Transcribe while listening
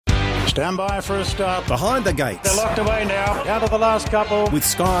Stand by for a start. Behind the gates. They're locked away now. Down to the last couple. With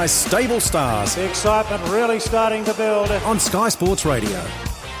Sky's stable stars. The excitement really starting to build. On Sky Sports Radio.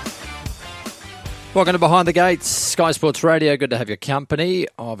 Welcome to Behind the Gates, Sky Sports Radio. Good to have your company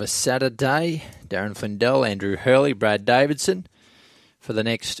of a Saturday. Darren Flindell, Andrew Hurley, Brad Davidson. For the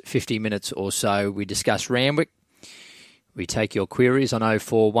next 50 minutes or so, we discuss Randwick. We take your queries on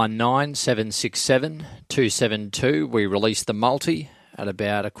 0419 767 272. We release the multi at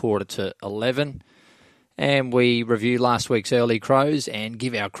about 11:15. And we review last week's early crows and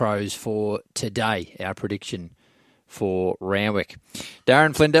give our crows for today, our prediction for Randwick.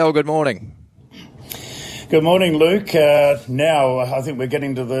 Darren Flindell, good morning. Good morning, Luke. Now I think we're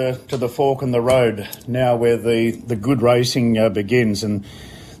getting to the fork in the road now where the good racing begins, and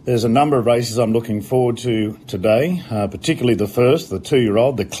there's a number of races I'm looking forward to today, particularly the first, the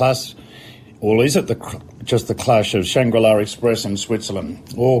 2-year-old, the class, or is it just the clash of Shangri-La Express and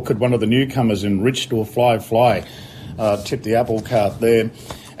Switzerland? Or could one of the newcomers, Enriched or Fly, tip the apple cart there?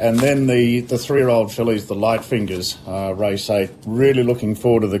 And then the 3-year-old fillies, the Light Fingers, race 8. Really looking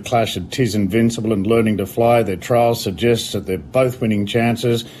forward to the clash of Tis Invincible and Learning to Fly. Their trial suggests that they're both winning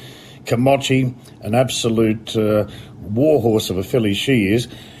chances. Kamachi, an absolute warhorse of a filly she is.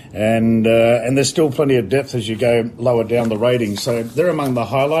 And there's still plenty of depth as you go lower down the rating. So they're among the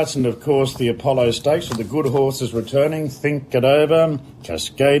highlights. And, of course, the Apollo Stakes with the good horses returning. Think It Over,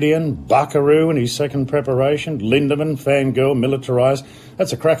 Cascadian, Buckaroo in his second preparation, Lindemann, Fangirl, Militarised.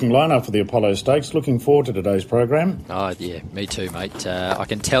 That's a cracking lineup for the Apollo Stakes. Looking forward to today's program. Oh, yeah, me too, mate. I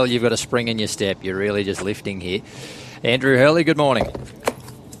can tell you've got a spring in your step. You're really just lifting here. Andrew Hurley, good morning.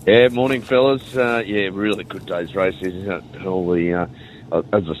 Yeah, morning, fellas. Really good day's races, isn't it? All the...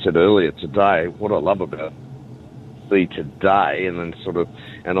 as I said earlier today, what I love about the today and then sort of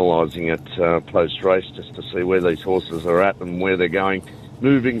analysing it post-race just to see where these horses are at and where they're going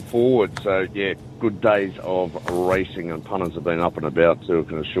moving forward. So, yeah, good days of racing, and punters have been up and about too, I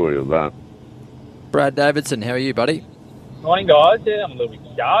can assure you of that. Brad Davidson, how are you, buddy? Morning, guys. Yeah, I'm a little bit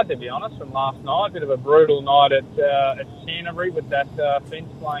scarred, to be honest, from last night. Bit of a brutal night at Canterbury with that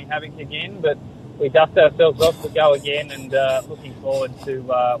fence playing havoc again, but we dust ourselves off to go again, and looking forward to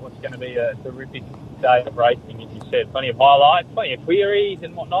what's going to be a terrific day of racing, as you said. Plenty of highlights, plenty of queries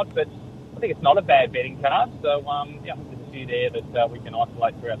and whatnot, but I think it's not a bad betting card. So, I think there's a few there that we can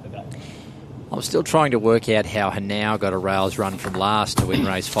isolate throughout the day. I'm still trying to work out how Hanau got a rails run from last to win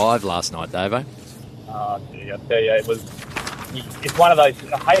race 5 last night, Davo. Oh, gee, I tell you, it's one of those.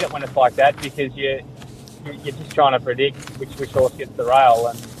 I hate it when it's like that, because you're just trying to predict which horse gets the rail,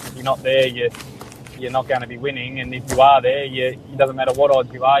 and if you're not there, you're not going to be winning, and if you are there, it doesn't matter what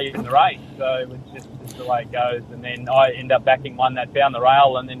odds you are, you're in the race. So it's just the way it goes. And then I end up backing one that found the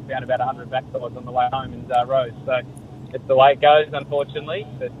rail and then found about 100 backsides on the way home in Rose. So it's the way it goes, unfortunately.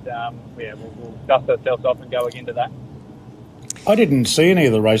 But we'll dust ourselves off and go again to that. I didn't see any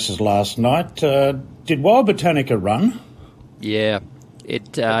of the races last night. Did Wild Botanica run? Yeah,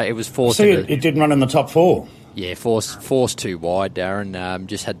 it was forced. It didn't run in the top 4. Yeah, forced too wide, Darren.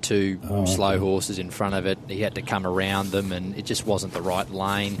 Just had two slow horses in front of it. He had to come around them, and it just wasn't the right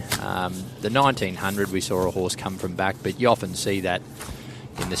lane. The 1900, we saw a horse come from back, but you often see that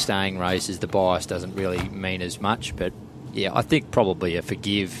in the staying races. The bias doesn't really mean as much, but yeah, I think probably a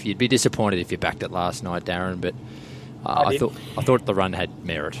forgive. You'd be disappointed if you backed it last night, Darren, but I thought the run had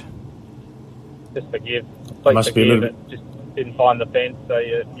merit. Just forgive. Must be a little bit. Just didn't find the fence, so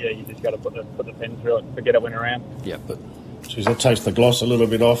you just got to put the pen through it, forget it went around. Yeah, but geez, that takes the gloss a little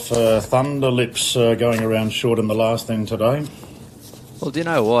bit off Thunder Lips going around short in the last then today. Well, do you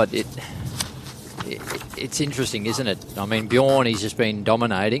know what? It's interesting, isn't it? I mean, Bjorn, he's just been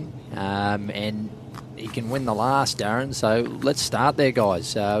dominating, and he can win the last, Darren. So let's start there,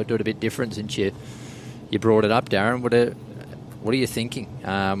 guys. Do it a bit different since you brought it up, Darren. What are you thinking?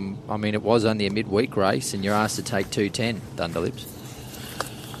 I mean, it was only a midweek race, and you're asked to take 210, Thunderlips.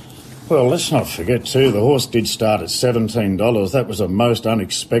 Well, let's not forget, too, the horse did start at $17. That was a most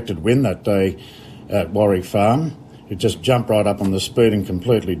unexpected win that day at Warwick Farm. It just jumped right up on the speed and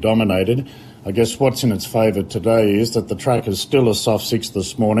completely dominated. I guess what's in its favour today is that the track is still a soft 6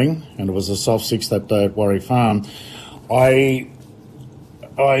 this morning, and it was a soft 6 that day at Warwick Farm.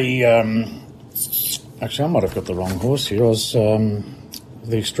 Actually, I might have got the wrong horse here.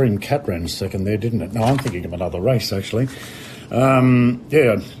 The Extreme Cat ran second there, didn't it? No, I'm thinking of another race, actually. Here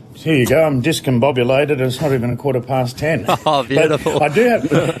you go. I'm discombobulated. It's not even 10:15. Oh, beautiful. But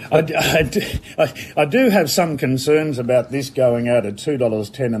I do have some concerns about this going out at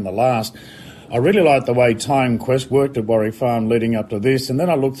 $2.10 in the last. I really like the way Time Quest worked at Warwick Farm leading up to this, and then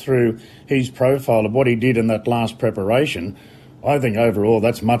I looked through his profile of what he did in that last preparation. I think overall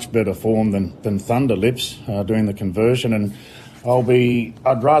that's much better form than Thunder Lips doing the conversion, and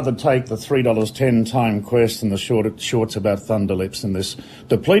I'd rather take the $3.10 Time Quest than the shorts about Thunder Lips in this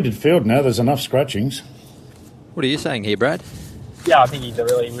depleted field. Now there's enough scratchings. What are you saying here, Brad? Yeah, I think he's a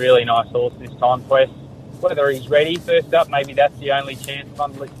really, really nice horse this Time Quest. Whether he's ready first up, maybe that's the only chance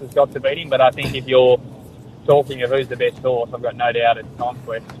Thunder Lips has got to beat him. But I think if you're talking of who's the best horse, I've got no doubt it's Time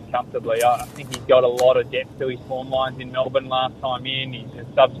Quest comfortably. I think he's got a lot of depth to his form lines in Melbourne last time in. He's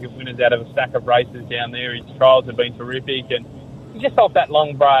had subsequent winners out of a stack of races down there. His trials have been terrific, and he's just off that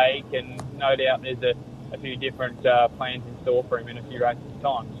long break, and no doubt there's a few different plans in store for him in a few races'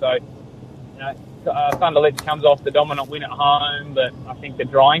 time. So, Thunder Lips comes off the dominant win at home, but I think the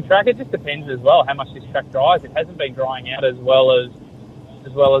drying track, it just depends as well how much this track dries. It hasn't been drying out as well as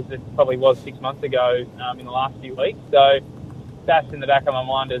it probably was 6 months ago in the last few weeks. So that's in the back of my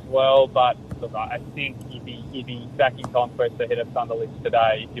mind as well. But look, I think you'd be backing Time Quest ahead of Thunder Lips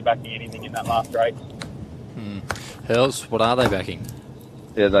today if you're backing anything in that last race. Hurls, what are they backing?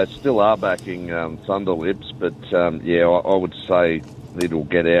 Yeah, they still are backing Thunder Lips, but I would say it'll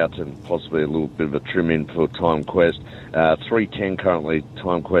get out and possibly a little bit of a trim in for Time Quest. 3.10 currently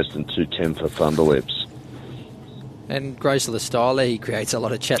Time Quest and 2.10 for Thunder Lips. And Grace of the Styler, he creates a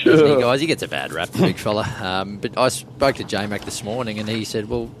lot of chat, doesn't he, guys? He gets a bad rap, the big fella. But I spoke to J-Mac this morning, and he said,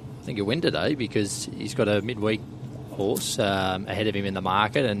 well, I think he'll win today because he's got a midweek horse ahead of him in the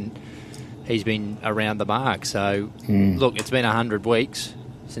market, and he's been around the mark. So, look, it's been 100 weeks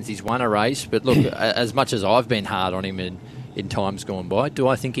since he's won a race. But, look, as much as I've been hard on him in times gone by, do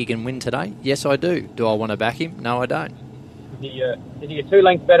I think he can win today? Yes, I do. Do I want to back him? No, I don't. Is he a 2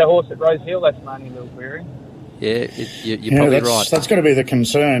 lengths better horse at Rose Hill? That's my only little query. Yeah, you're probably right. That's got to be the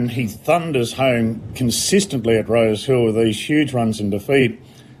concern. He thunders home consistently at Rose Hill with these huge runs in defeat,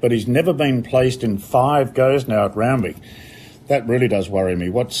 but he's never been placed in 5 goes now at Randwick. That really does worry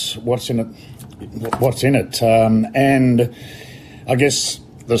me. What's in it? And I guess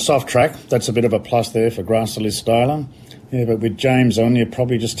the soft track, that's a bit of a plus there for Grassley Styler. Yeah, but with James on, you're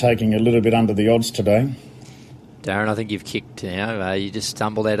probably just taking a little bit under the odds today. Darren, I think you've kicked, you just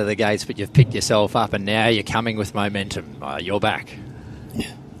stumbled out of the gates, but you've picked yourself up, and now you're coming with momentum. You're back.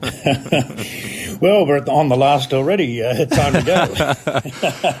 Well, we're on the last already. Time to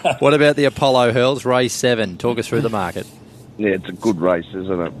go. What about the Apollo Hurls, race 7? Talk us through the market. Yeah, it's a good race,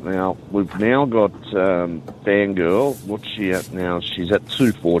 isn't it? Now, we've now got Fangirl. What's she at now? She's at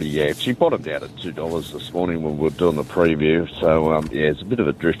 $2.40. Yeah, she bottomed out at $2 this morning when we were doing the preview. So, it's a bit of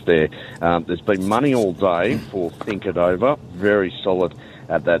a drift there. There's been money all day for Think It Over. Very solid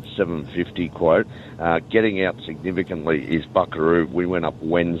at that 750 quote. Getting out significantly is Buckaroo. We went up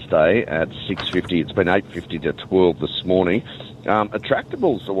Wednesday at 650. It's been 850 to 12 this morning.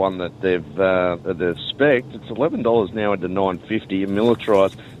 Attractable's the one that they've spec'd. It's $11 now into $9.50. And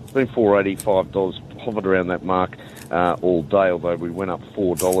Militarised, it's been $4.85, hovered around that mark all day, although we went up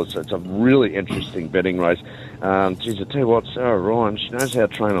 $4. So it's a really interesting betting race. I tell you what, Sarah Ryan, she knows how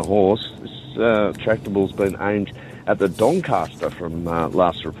to train a horse. This Attractable's been aimed at the Doncaster from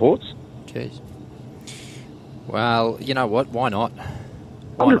last reports. Jeez. Well, you know what? Why not?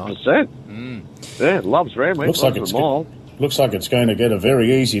 100%. Yeah, loves Randwick. Looks like it's going to get a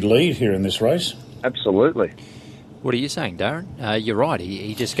very easy lead here in this race. Absolutely. What are you saying, Darren? You're right.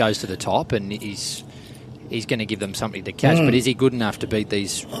 He just goes to the top, and he's going to give them something to catch. But is he good enough to beat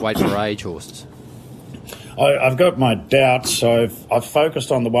these weight for age horses? I've got my doubts. So I've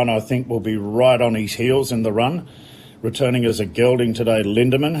focused on the one I think will be right on his heels in the run. Returning as a gelding today,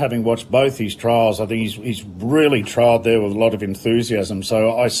 Lindemann. Having watched both his trials, I think he's really trialled there with a lot of enthusiasm.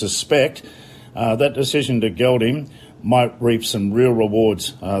 So I suspect that decision to geld him might reap some real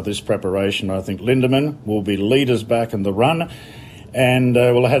rewards this preparation. I think Lindemann will be leaders back in the run, and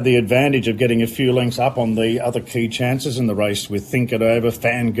will have the advantage of getting a few lengths up on the other key chances in the race with Think It Over,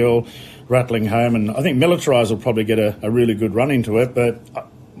 Fangirl rattling home, and I think Militarised will probably get a really good run into it. But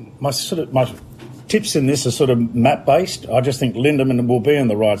my tips in this are sort of map-based. I just think Lindemann will be in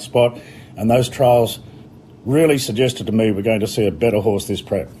the right spot, and those trials really suggested to me we're going to see a better horse this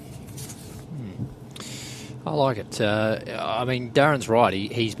prep. I like it. Darren's right.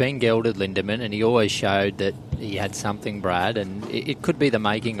 He's been gelded, Lindemann, and he always showed that he had something, Brad, and it could be the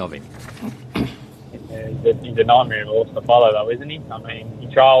making of him. He's a nightmare horse to follow, though, isn't he? I mean,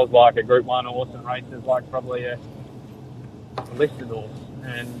 he trials like a Group 1 horse and races like probably a listed horse.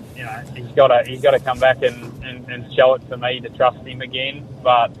 And, he's got to come back and show it for me to trust him again.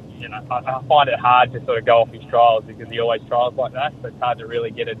 But, I find it hard to sort of go off his trials because he always trials like that. So it's hard to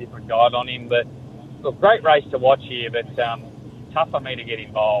really get a different guide on him. But, look, great race to watch here, but tough for me to get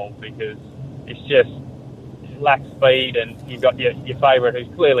involved because it's just lacks speed, and you've got your favourite,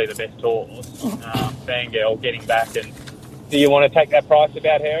 who's clearly the best horse, Fangirl, getting back. And do you want to take that price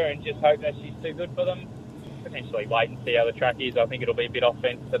about her and just hope that she's too good for them? Potentially wait and see how the track is. I think it'll be a bit off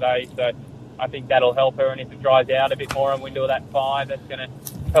fence today, so I think that'll help her. And if it dries out a bit more and we do that 5, that's going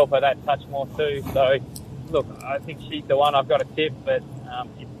to help her that touch more too. So, look, I think she's the one I've got to tip, but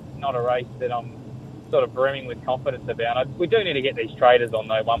it's not a race that I'm sort of brimming with confidence about. We do need to get these traders on,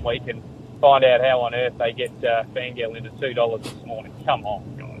 though, one week and find out how on earth they get Fangirl into $2 this morning. Come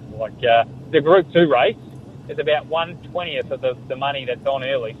on, guys. Like, the Group 2 race is about 1/20th of the money that's on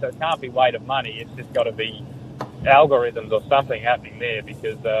early, so it can't be weight of money. It's just got to be algorithms or something happening there,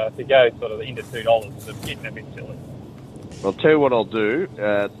 because to go sort of into $2 is getting a bit silly. I'll tell you what I'll do,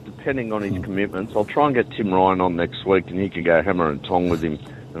 depending on his commitments, I'll try and get Tim Ryan on next week, and he can go hammer and tong with him,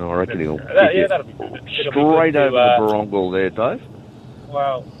 and I reckon he'll that'll be good. Straight over the barongle there, Dave.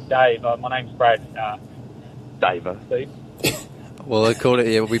 Well, Dave, my name's Brad. Daver. Steve. Well,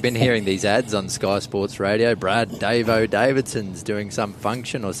 we've been hearing these ads on Sky Sports Radio. Brad Davidson's doing some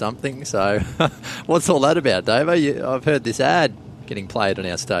function or something. So what's all that about, Davo? I've heard this ad getting played on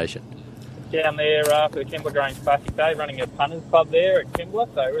our station. Down there for the Kembla Grange Classic Day, running a punters club there at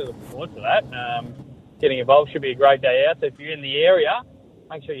Kembla, so really looking forward to that. Getting involved should be a great day out. So if you're in the area,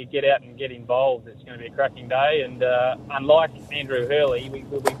 make sure you get out and get involved. It's going to be a cracking day, and unlike Andrew Hurley,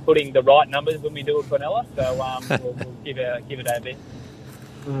 we'll be putting the right numbers when we do it, Quinella, so we'll give it our best.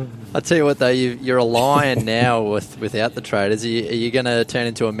 I'll tell you what, though, you're a lion now without the traders. Are you going to turn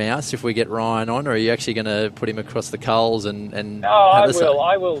into a mouse if we get Ryan on, or are you actually going to put him across the coals and No,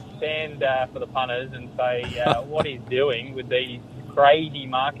 I will stand for the punters and say what he's doing with these crazy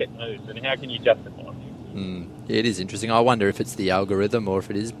market moves, and how can you justify it? It is interesting. I wonder if it's the algorithm or if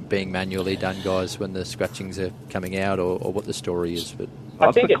it is being manually done, guys, when the scratchings are coming out, or what the story is. But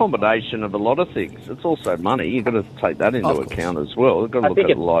it's a combination of a lot of things. It's also money. You've got to take that into account as well. You've got to look at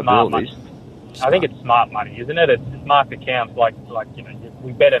the liabilities. I think it's smart money, isn't it? It's marked accounts. Like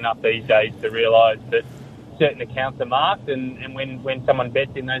we bet enough these days to realise that certain accounts are marked, and when someone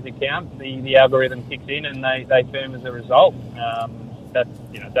bets in those accounts, the algorithm kicks in and they firm as a result.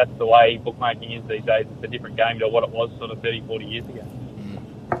 That's the way bookmaking is these days. It's a different game to what it was sort of 30, 40 years ago.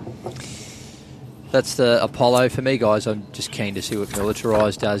 That's the Apollo for me, guys. I'm just keen to see what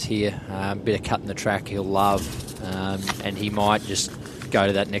Militarised does here. Bit of cut in the track he'll love, and he might just go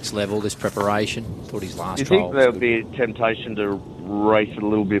to that next level, this preparation. Thought his last trial. Do you think there would be a temptation to race it a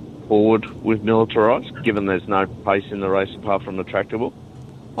little bit forward with Militarised, given there's no pace in the race apart from the tractable?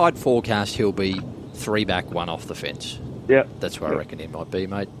 I'd forecast he'll be 3 back, 1 off the fence. Yeah, that's where I reckon it might be,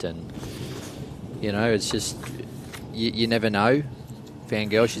 mate. And it's just you never know.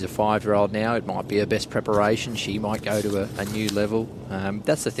 Fangirl, she's a 5-year-old now. It might be her best preparation. She might go to a new level.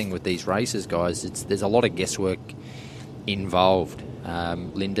 That's the thing with these races, guys. There's a lot of guesswork involved.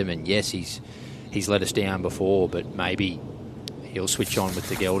 Lindemann, yes, he's let us down before, but maybe he'll switch on with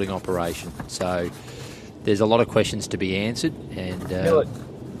the gelding operation. So there's a lot of questions to be answered. And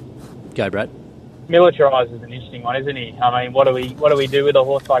go, Brad. Militarised is an interesting one, isn't he? I mean, what do we do with a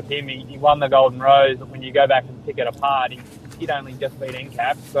horse like him? He won the Golden Rose. When you go back and pick it apart, he'd only just beat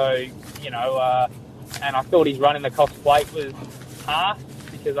NCAP. So, and I thought his run in the Cox Plate was half,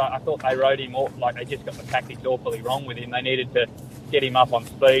 because I thought they rode him they just got the tactics awfully wrong with him. They needed to get him up on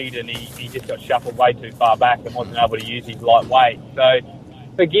speed, and he just got shuffled way too far back and wasn't able to use his light weight. So,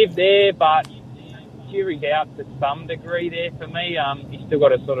 forgive there, but jury's out to some degree there for me. He's still got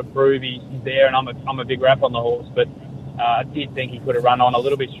to sort of prove he's there, and I'm a big rap on the horse, but I did think he could have run on a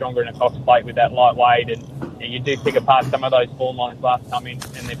little bit stronger in a Cox Plate with that light weight, and you do pick apart some of those form lines last time in,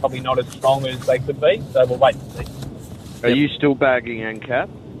 and they're probably not as strong as they could be, so we'll wait and see. Are you still bagging NCAP?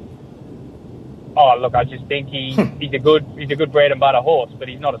 Oh, look, I just think he's a good bread and butter horse, but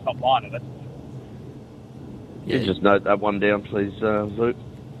he's not a top liner. That's yeah. You just note that one down, please, Luke.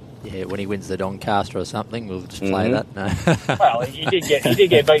 Yeah, when he wins the Doncaster or something, we'll just play that. No. Well, he did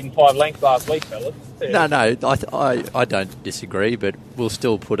get beaten 5 lengths last week, fellas. No, I don't disagree, but we'll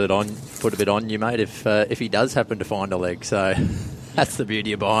still put a bit on you, mate, if he does happen to find a leg. So that's the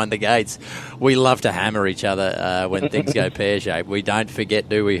beauty of behind the gates. We love to hammer each other when things go pear-shaped. We don't forget,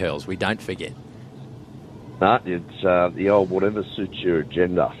 do we, Hurls? We don't forget. No, it's the old whatever suits your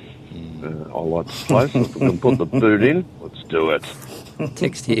agenda. I like to play, so if we can put the boot in, let's do it.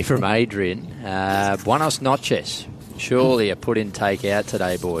 Text here from Adrian. Buenos noches. Surely a put-in take-out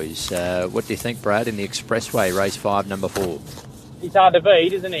today, boys. What do you think, Brad, in the Expressway, race 5, number 4? He's hard to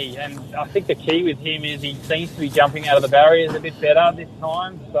beat, isn't he? And I think the key with him is he seems to be jumping out of the barriers a bit better this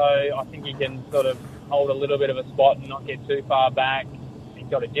time. So I think he can sort of hold a little bit of a spot and not get too far back. he's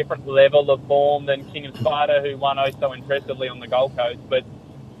got a different level of form than King of Sparta, who won so impressively on the Gold Coast, but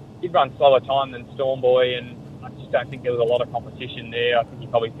he'd run slower time than Stormboy, and I just don't think there was a lot of competition there. I think he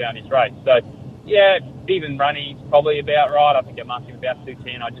probably found his race. So, yeah, even running's probably about right. I think it must be about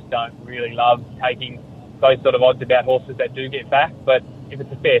 210. I just don't really love taking those sort of odds about horses that do get back, but if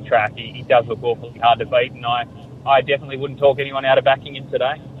it's a fair track, he does look awfully hard to beat, and I definitely wouldn't talk anyone out of backing him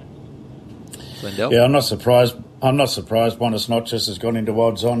today. Flindell? Yeah, I'm not surprised. Buenos Noches has gone into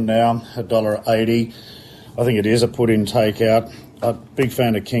odds on now, $1.80. I think it is a put-in take-out. A big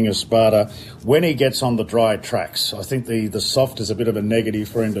fan of King of Sparta. When he gets on the dry tracks, I think the soft is a bit of a negative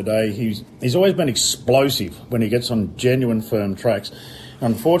for him today. He's always been explosive when he gets on genuine firm tracks.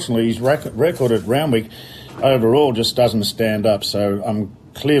 Unfortunately, his record at Randwick overall just doesn't stand up. So I'm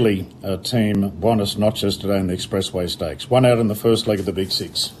clearly team Buenos Noches today in the Expressway Stakes. One out in the first leg of the Big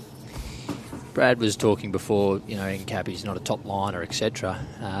Six. Brad was talking before, in Cap, he's not a top liner, etc.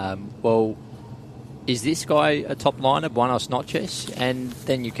 Well, is this guy a top liner, Buenos Noches? And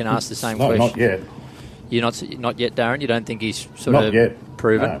then you can ask the same question. Not yet. You're not yet, Darren? You don't think he's not yet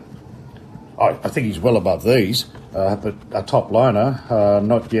proven? No. I think he's well above these, but a top liner,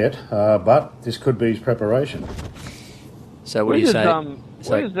 not yet. But this could be his preparation. So what do you say?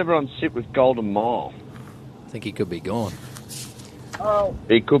 Where does everyone sit with Golden Mile? I think he could be gone. Oh,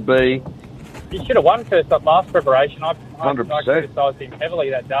 He could be. he should have won first up last preparation. I 100%. criticised him heavily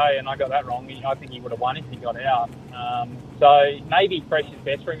that day, and I got that wrong. I think he would have won if he got out. So maybe fresh is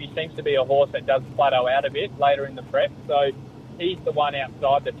best for him. He seems to be a horse that does plateau out a bit later in the prep. So he's the one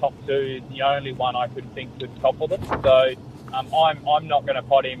outside the top two, the only one I could think could topple them. So I'm not going to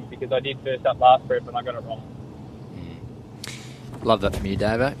pot him because I did first up last prep and I got it wrong. Love that from you,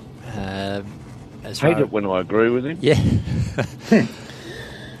 Davo. Hate it when I agree with him. Yeah.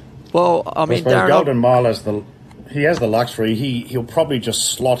 Well, I mean, suppose Darren, Golden Mile has the luxury. He'll probably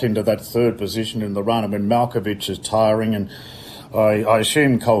just slot into that third position in the run. I mean, Malkovich is tiring, and I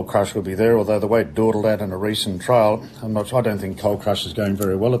assume Cold Crush will be there. Although the way it dawdled out in a recent trial, I don't think Cold Crush is going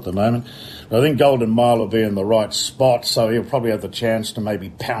very well at the moment. But I think Golden Mile will be in the right spot, so he'll probably have the chance to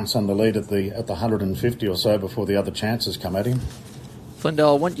maybe pounce on the lead at the 150 or so before the other chances come at him.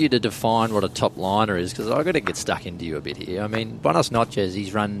 Flindell, I want you to define what a top liner is, because I've got to get stuck into you a bit here. I mean, Buenos Noches, he's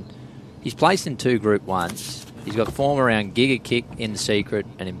placed in 2 Group 1s. He's got form around Giga Kick, In Secret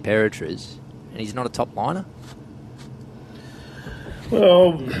and Imperatriz, and he's not a top liner?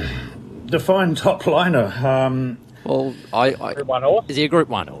 Well, define top liner. Group 1 horse? Is he a Group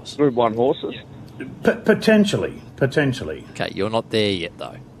 1 horse? Group 1 horses. Potentially. Okay, you're not there yet,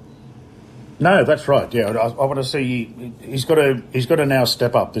 though. No, that's right. Yeah, I want to see. He's got to now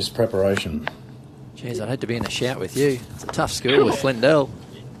step up this preparation. Jeez, I'd hate to be in a shout with you. It's a tough school with Flindell.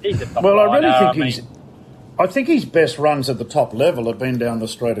 He's a top Well, I liner, really think I think his best runs at the top level have been down the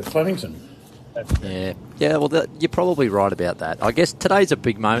straight at Flemington. Yeah. Well, you're probably right about that. I guess today's a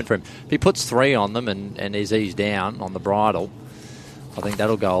big moment for him. If he puts 3 on them and he's eased down on the bridle, I think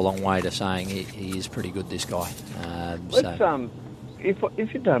that'll go a long way to saying he is pretty good, this guy.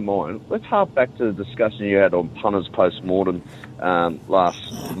 If you don't mind, let's hark back to the discussion you had on Punters Post-Mortem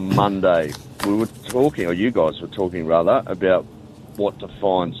last Monday. We were talking, or you guys were talking rather, about what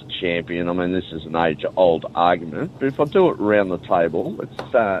defines a champion. I mean, this is an age-old argument, but if I do it around the table, let's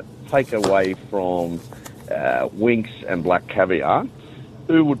take away from Winx and Black Caviar.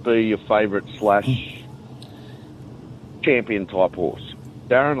 Who would be your favourite / champion type horse?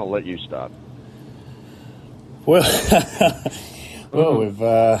 Darren, I'll let you start. Well,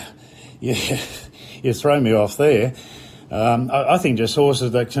 you've thrown me off there. I think just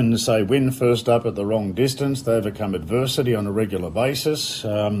horses that can, say, win first up at the wrong distance, they overcome adversity on a regular basis.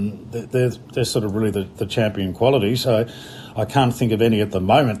 They're sort of really the champion quality. So I can't think of any at the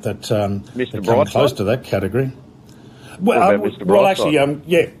moment that come close to that category. Well, actually,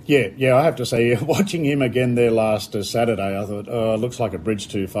 I have to say, watching him again there last Saturday, I thought, it looks like a bridge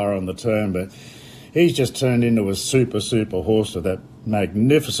too far on the turn, but he's just turned into a super horse with that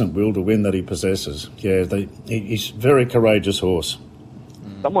magnificent will to win that he possesses. Yeah, he's a very courageous horse.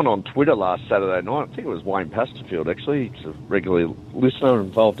 Someone on Twitter last Saturday night, I think it was Wayne Pasterfield actually, he's a regular listener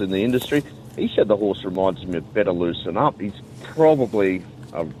involved in the industry, he said the horse reminds him of Better Loosen Up. He's probably,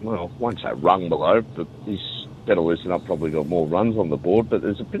 I won't say rung below, but he's Better Loosen Up probably got more runs on the board, but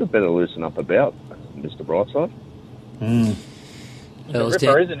there's a bit of Better Loosen Up about Mr. Brightside. He's a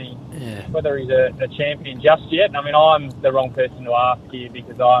ripper, isn't he? Yeah. Whether he's a champion just yet. I mean, I'm the wrong person to ask here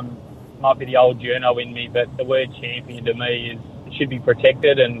because might be the old journo in me, but the word champion to me it should be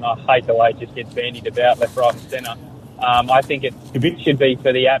protected, and I hate the way it just gets bandied about left, right and centre. I think it should be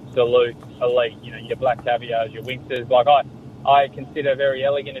for the absolute elite, your Black Caviars, your Winxers. Like I consider very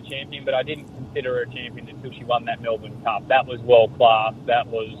elegant a champion, but I didn't consider her a champion until she won that Melbourne Cup. That was world class. That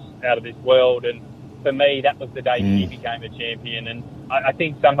was out of this world. And for me, that was the day she became a champion. And I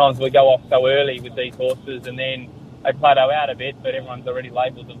think sometimes we go off so early with these horses and then they plateau out a bit, but everyone's already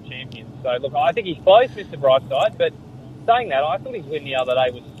labelled them champions. So, look, I think he's close, Mr. Brightside, but saying that, I thought his win the other day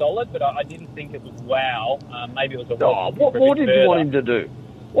was solid, but I didn't think it was wow. Maybe it was a wash. What more did you want him to do?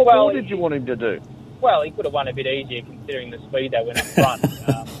 What more did you want him to do? Well, he could have won a bit easier considering the speed they went up front.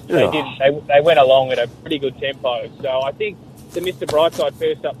 They went along at a pretty good tempo. So I think the Mr. Brightside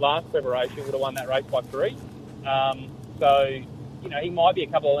first up last preparation would have won that race by 3. So, he might be a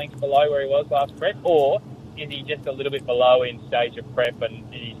couple of lengths below where he was last prep, or is he just a little bit below in stage of prep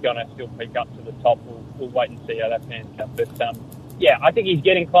and he's going to still peak up to the top? We'll wait and see how that pans out. But, I think he's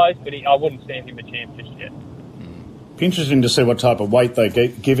getting close, but I wouldn't stand him a champ just yet. Interesting to see what type of weight they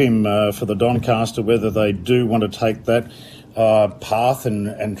give him for the Doncaster, whether they do want to take that path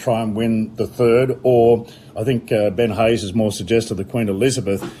and try and win the third, or I think Ben Hayes has more suggested the Queen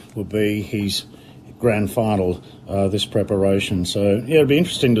Elizabeth will be his grand final this preparation. So, it'll be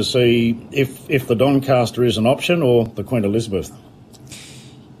interesting to see if the Doncaster is an option or the Queen Elizabeth.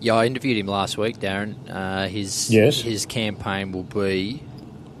 Yeah, I interviewed him last week, Darren. His campaign will be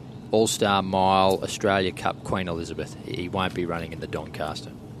All-Star Mile, Australia Cup, Queen Elizabeth. He won't be running in the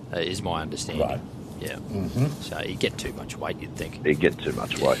Doncaster, is my understanding. Right. Yeah. So he'd get too much weight, you'd think. He'd get too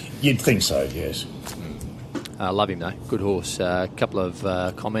much weight. You'd think so, yes. I love him, though. Good horse. A couple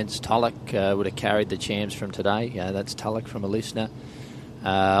of comments. Tulloch would have carried the champs from today. That's Tulloch from a listener.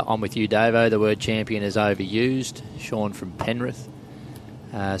 I'm with you, Davo. The word champion is overused. Sean from Penrith.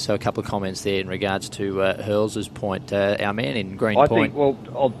 So a couple of comments there in regards to Hurls' point. Our man in Green Point.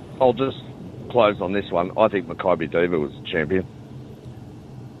 I'll just close on this one. I think Makybe Diva was the champion.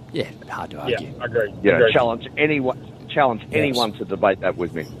 Yeah, hard to argue. Yeah, I agree. Challenge anyone to debate that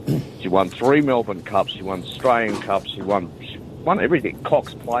with me. She won 3 Melbourne Cups. She won Australian Cups. She won everything.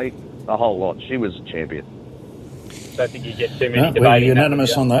 Cox Plate, the whole lot. She was a champion. Don't think you get too many debating. We're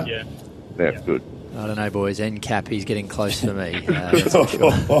unanimous on that. Yeah, good. I don't know, boys. NCAP, he's getting close for me.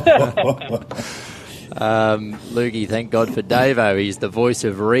 Lukey, thank God for Davo. He's the voice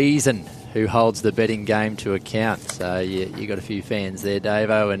of reason who holds the betting game to account. So you got a few fans there,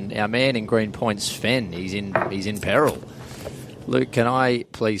 Davo. And our man in Green Point, Sven, he's in peril. Luke, can I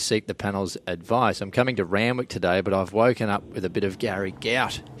please seek the panel's advice? I'm coming to Randwick today, but I've woken up with a bit of Gary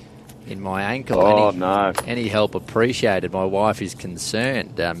gout in my ankle. No. Any help appreciated. My wife is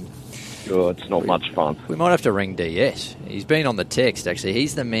concerned. It's not much fun. We might have to ring DS. He's been on the text, actually.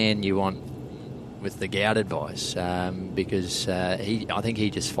 He's the man you want with the gout advice because I think he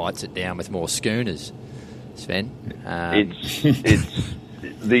just fights it down with more schooners, Sven. It's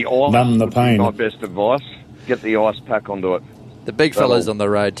the ice. Numb the pain. My best advice. Get the ice pack onto it. The big fella's on the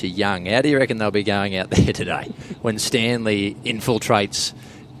road to Young. How do you reckon they'll be going out there today when Stanley infiltrates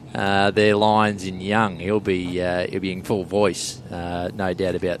their lines in Young? He'll be in full voice, no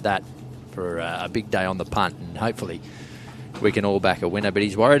doubt about that, for a big day on the punt, and hopefully we can all back a winner. But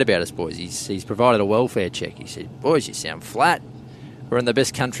he's worried about us, boys. He's provided a welfare check. He said, boys, you sound flat. We're in the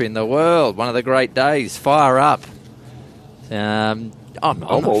best country in the world. One of the great days. Fire up. I'm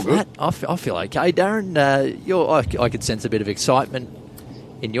all flat. I feel okay, Darren. I could sense a bit of excitement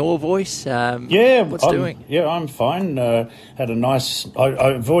in your voice. What's doing? Yeah, I'm fine. Had a nice...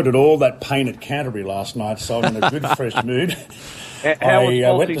 I avoided all that pain at Canterbury last night, so I'm in a good, fresh mood. How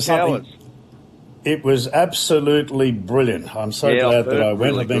was went to something... It was absolutely brilliant. I'm so glad that I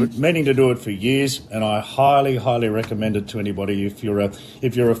went. I've been meaning to do it for years, and I highly, highly recommend it to anybody. If you're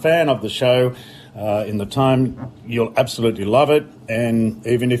a fan of the show, in the time, you'll absolutely love it. And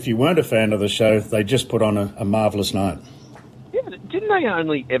even if you weren't a fan of the show, they just put on a marvellous night. Yeah, didn't they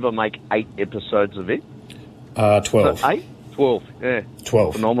only ever make 8 episodes of it? 12. 8? 12, yeah.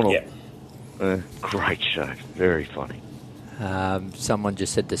 12. Phenomenal. Yeah. Great show. Very funny. Someone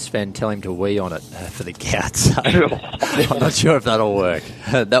just said to Sven, tell him to wee on it for the gout. So I'm not sure if that'll work.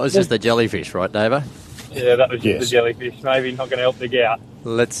 That was just the jellyfish, right, Davo? Yeah, that was just the jellyfish. Maybe not going to help the gout.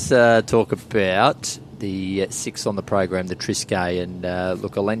 Let's talk about the 6 on the program, the Triscay and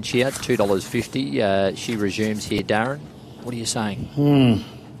Alencia, $2.50. She resumes here, Darren. What are you saying?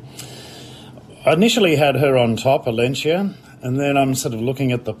 I initially had her on top, Alencia. And then I'm sort of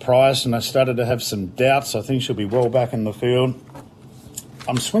looking at the price and I started to have some doubts. I think she'll be well back in the field.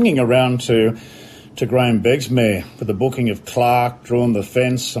 I'm swinging around to Graham Begg's mare for the booking of Clark, drawing the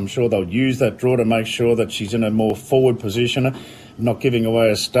fence. I'm sure they'll use that draw to make sure that she's in a more forward position, not giving away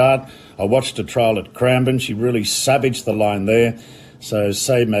a start. I watched a trial at Cranbourne. She really savaged the line there. So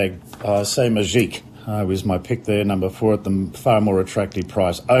say Magique. was my pick there, number 4 at the far more attractive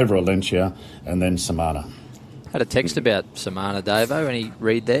price over Alencia, and then Samana. Had a text about Samana, Davo. Any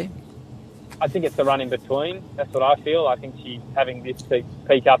read there? I think it's the run in between. That's what I feel. I think she's having this to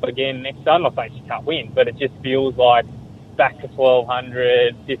peak up again next time. I'm not saying she can't win, but it just feels like back to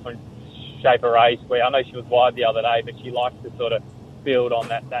 1200, different shape of race, where I know she was wide the other day, but she likes to sort of build on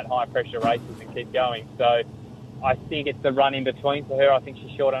that high pressure races and keep going. So I think it's the run in between for her. I think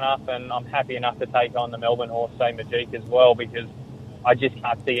she's short enough, and I'm happy enough to take on the Melbourne horse, say Majik, as well, because I just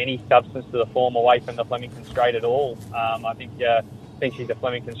can't see any substance to the form away from the Flemington Straight at all. I think she's a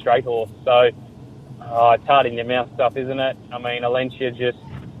Flemington Straight horse. So it's hard in your mouth stuff, isn't it? I mean, Alencia just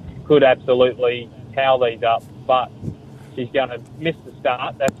could absolutely towel these up, but she's going to miss the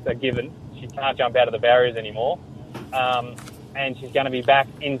start. That's a given. She can't jump out of the barriers anymore. And she's going to be back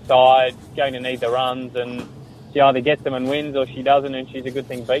inside, going to need the runs, and she either gets them and wins or she doesn't, and she's a good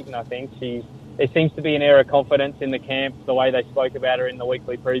thing beaten, I think. There seems to be an air of confidence in the camp, the way they spoke about her in the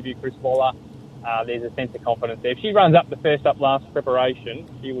weekly preview, Chris Waller. There's a sense of confidence there. If she runs up the first up last preparation,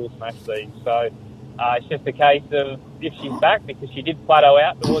 she will smash these. So it's just a case of if she's back, because she did plateau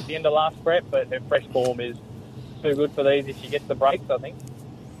out towards the end of last prep, but her fresh form is too good for these if she gets the breaks, I think.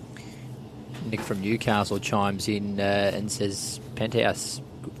 Nick from Newcastle chimes in and says, Penthouse,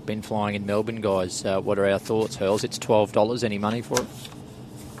 been flying in Melbourne, guys. What are our thoughts, Hurls? It's $12. Any money for it?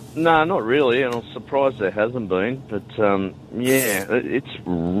 No, not really, and I'm surprised there hasn't been. But, it's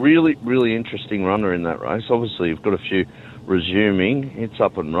really, really interesting runner in that race. Obviously, you've got a few resuming. It's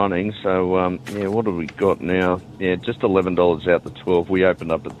up and running. So, what have we got now? Yeah, just $11 out the 12. We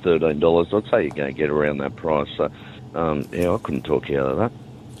opened up at $13. I'd say you're going to get around that price. So, I couldn't talk you out of that.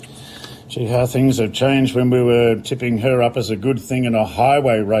 Gee, how things have changed when we were tipping her up as a good thing in a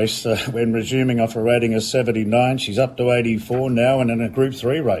highway race when resuming off a rating of 79. She's up to 84 now and in a Group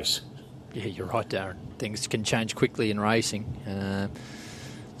 3 race. Yeah, you're right, Darren. Things can change quickly in racing.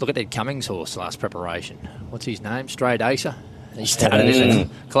 Look at Ed Cummings' horse last preparation. What's his name? Straight Acer. He started in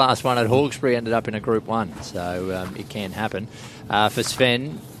Class 1 at Hawkesbury, ended up in a Group 1. So it can happen. For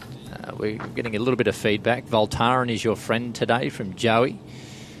Sven, we're getting a little bit of feedback. Voltaren is your friend today from Joey.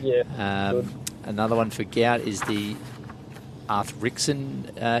 Yeah. Another one for Gout is the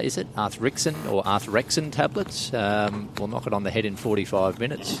Arthrixin, is it? Arthrixin or Arthrexin tablets. We'll knock it on the head in 45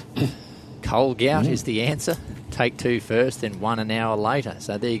 minutes. Cold gout is the answer. Take 2 first, then 1 an hour later.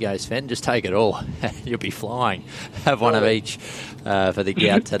 So there you go, Sven. Just take it all. You'll be flying. Have one of each for the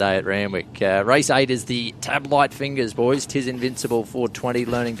gout today at Randwick. Race 8 is the Tablight Fingers, boys. Tis Invincible, 420,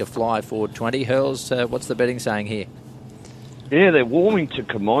 learning to fly, 420. Hurls, what's the betting saying here? Yeah, they're warming to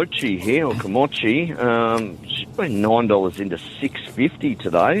Komochi here, or Komochi. She's been $9 into $6.50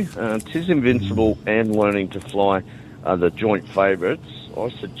 today. Tis Invincible and Learning to Fly are the joint favourites. I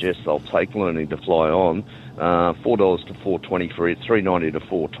suggest they'll take Learning to Fly on. $4 to $4.20 for it, $3.90 to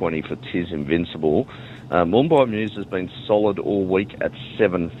 $4.20 for Tis Invincible. Mumbai Muse has been solid all week at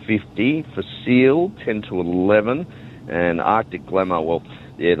 $7.50 for Seal, 10 to 11, and Arctic Glamour. Well,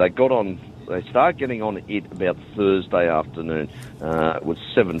 yeah, they start getting on it about Thursday afternoon. It was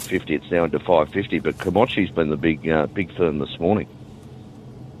 $7.50. It's now into $5.50. But Komochi's been the big firm this morning.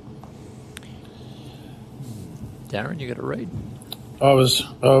 Darren, you got to read. I was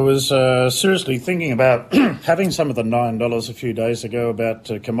seriously thinking about having some of the $9 a few days ago about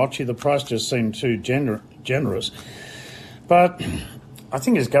Komochi. The price just seemed too generous. But I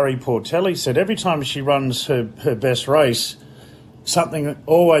think, as Gary Portelli said, every time she runs her best race, something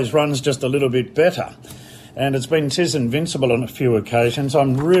always runs just a little bit better. And it's been Tis Invincible on a few occasions.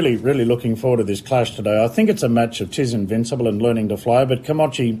 I'm really, really looking forward to this clash today. I think it's a match of Tis Invincible and Learning to Fly, but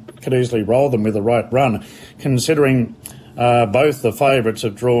Komochi could easily roll them with the right run, considering both the favourites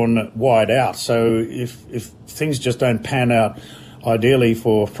have drawn wide out. So if things just don't pan out ideally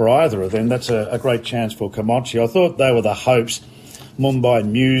for either of them, that's a great chance for Komochi. I thought they were the hopes. Mumbai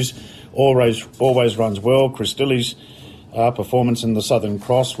Muse always runs well. Christilli's performance in the Southern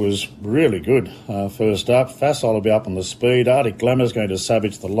Cross was really good first up. Facile will be up on the speed. Arctic Glamour's going to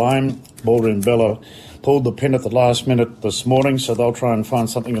savage the line. Ballroom Bella pulled the pin at the last minute this morning, so they'll try and find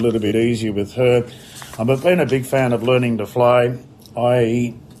something a little bit easier with her. I've been a big fan of Learning to Fly.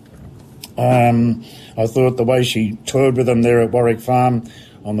 I thought the way she toured with them there at Warwick Farm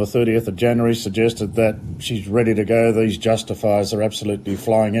on the 30th of January suggested that she's ready to go. These justifiers are absolutely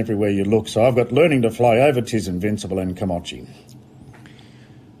flying everywhere you look. So I've got Learning to Fly over Tis Invincible and Komochi.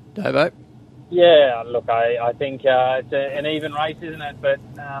 Davo? Yeah, look, I think it's an even race, isn't it? But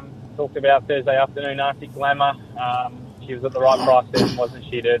talked about Thursday afternoon, Arctic Glamour. She was at the right price then, wasn't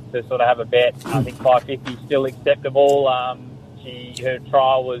she, to sort of have a bet. I think $5.50 is still acceptable. Her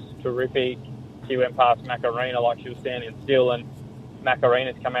trial was terrific. she went past Macarena like she was standing still, and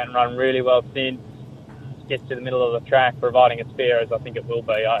Macarena's come out and run really well since. Gets to the middle of the track, providing it's fair as I think it will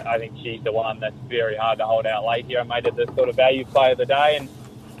be. I think she's the one that's very hard to hold out late here. I made it the sort of value play of the day and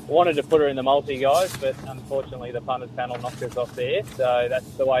wanted to put her in the multi, guys, but unfortunately the punters panel knocked us off there, so that's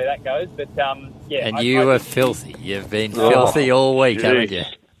the way that goes. But yeah, and you were filthy. You've been filthy all week, haven't you?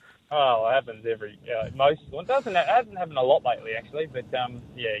 Oh, it happens most. Well, it hasn't happened a lot lately, actually. But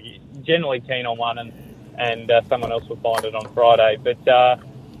yeah, you're generally keen on one, and someone else will find it on Friday. But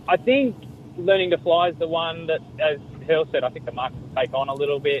I think learning to fly is the one that, as Hurl said, I think the market will take on a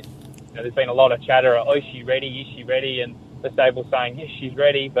little bit. You know, there's been a lot of chatter. Oh, is she ready? Is she ready? And the stable's saying yes, she's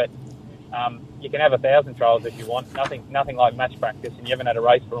ready. But you can have 1,000 trials if you want. Nothing like match practice, and you haven't had a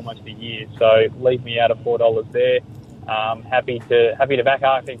race for almost a year. So leave me out of $4 there. Happy to back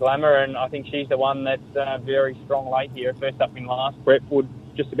Arctic Glamour, and I think she's the one that's very strong late here. First up in last, Brett would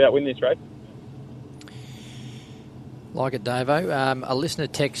just about win this race. Like it, Davo. A listener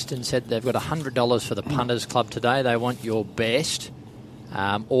texted and said they've got $100 for the Punters Club today. They want your best.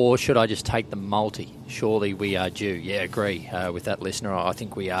 Or should I just take the multi? Surely we are due. Yeah, agree with that listener. I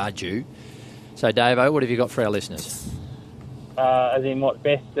think we are due. So, Davo, what have you got for our listeners? As in what,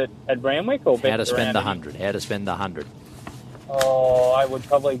 best at Randwick or best How to spend the 100. How to spend the 100. Oh, I would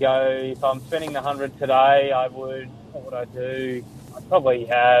probably go, if I'm spending the 100 today, what would I do? I'd probably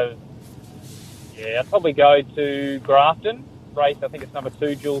go to Grafton race. I think it's number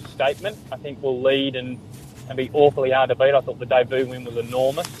 2, Jules Statement. I think will lead and be awfully hard to beat. I thought the debut win was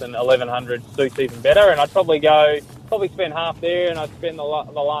enormous, and 1100 suits even better. And I'd probably spend half there, and I'd spend the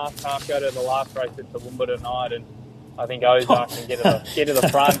last half, go to the last race at Toowoomba tonight. And I think Ozark can get to the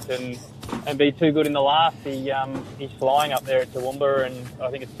front and be too good in the last. He's flying up there at Toowoomba, and I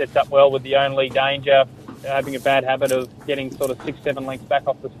think it sets up well with the only danger having a bad habit of getting sort of 6-7 lengths back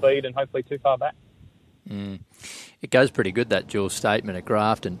off the speed and hopefully too far back. It goes pretty good, that Jules Statement at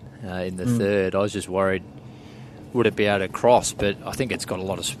Grafton in the third. I was just worried, would it be able to cross? But I think it's got a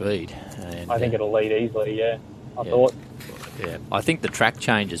lot of speed. And, I think it'll lead easily, yeah. I thought. Yeah, I think the track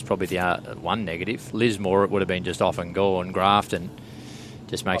change is probably the one negative. Lismore, it would have been just off and go, and Grafton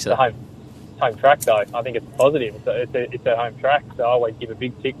just makes it... Home track, though. I think it's positive. It's a home track, so I always give a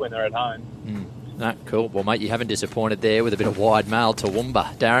big tick when they're at home. No, cool. Well, mate, you haven't disappointed there with a bit of wide mail.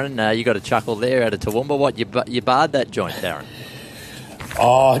 Toowoomba. Darren, you got a chuckle there out of Toowoomba. What, you barred that joint, Darren?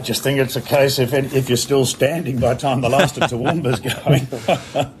 Oh, I just think it's a case if you're still standing by the time the last of Toowoomba's going.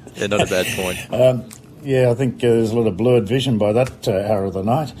 Yeah, not a bad point. Yeah, I think there's a lot of blurred vision by that hour of the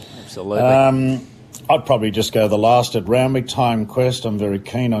night. Absolutely. I'd probably just go the last at Randwick, Time Quest. I'm very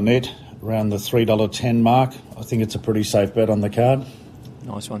keen on it, around the $3.10 mark. I think it's a pretty safe bet on the card.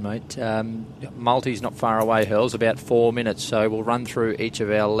 Nice one, mate. Multi's not far away, Hurls, about 4 minutes, so we'll run through each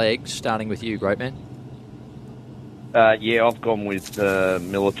of our legs, starting with you, great man. Yeah, I've gone with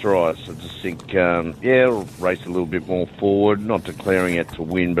Militarised. I just think, it'll race a little bit more forward, not declaring it to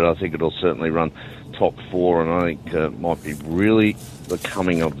win, but I think it'll certainly run top 4, and I think it might be really the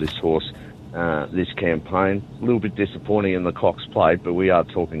coming of this horse this campaign. A little bit disappointing in the Cox Plate, but we are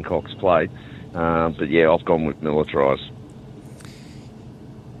talking Cox Plate. But yeah, I've gone with Militarised.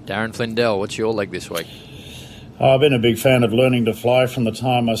 Darren Flindell, what's your leg this week? I've been a big fan of Learning to Fly from the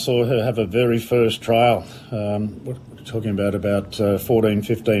time I saw her have her very first trial. We're talking about 14,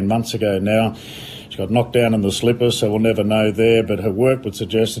 15 months ago now. She got knocked down in the slipper, so we'll never know there, but her work would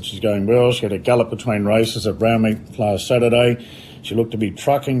suggest that she's going well. She had a gallop between races at Randwick last Saturday. She looked to be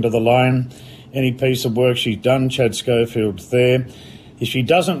trucking to the line. Any piece of work she's done, Chad Schofield's there. If she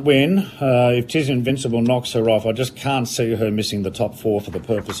doesn't win, if Tis Invincible knocks her off, I just can't see her missing the top 4 for the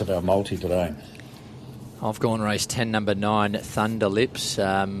purpose of our multi today. I've gone race 10, number 9, Thunder Lips,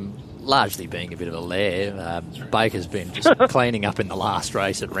 largely being a bit of a lair. Baker's been just cleaning up in the last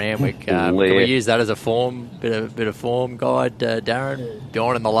race at Randwick. Can we use that as a bit of form guide, Darren?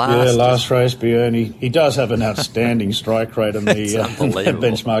 Dawn in the last? Yeah, last race, Bjorn. He does have an outstanding strike rate in the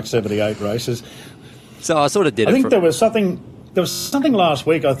benchmark 78 races. So I sort of did I think there was something last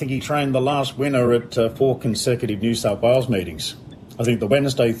week. I think he trained the last winner at 4 consecutive New South Wales meetings. I think the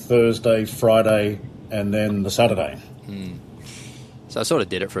Wednesday, Thursday, Friday, and then the Saturday. So I sort of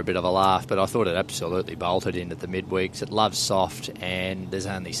did it for a bit of a laugh, but I thought it absolutely bolted in at the midweeks. It loves soft, and there's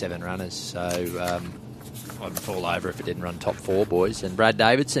only 7 runners, so I'd fall over if it didn't run top 4, boys. And Brad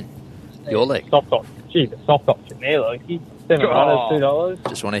Davidson, your leg. Soft option there, Loki. 7 runners, $2.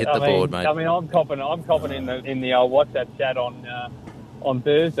 Just want to hit the board, mate. I mean, I'm copping in the old WhatsApp chat on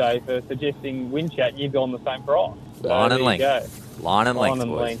Thursday for suggesting Wind Chat. You've gone the same price. Line and length. Line and length, Line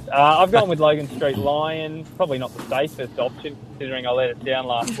and boys. length. I've gone with Logan Street Lion. Probably not the safest option, considering I let it down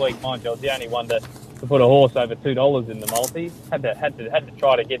last week. Mind you, I was the only one to put a horse over $2 in the multi. Had to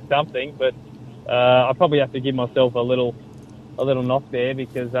try to get something, but I probably have to give myself a little knock there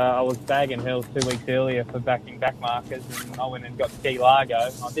because I was bagging Hurls 2 weeks earlier for backing back markers, and I went and got Key Largo.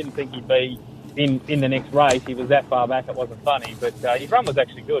 I didn't think he'd be in the next race. He was that far back, it wasn't funny, but his run was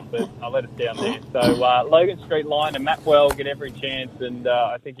actually good, but I let it down there. So Logan Street Line and Matt Well get every chance, and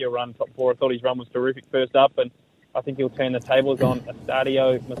I think he'll run top 4. I thought his run was terrific first up, and I think he'll turn the tables on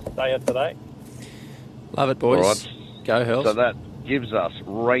Estadio Mestalla today. Love it, boys. All right. Go, Hurls. So that gives us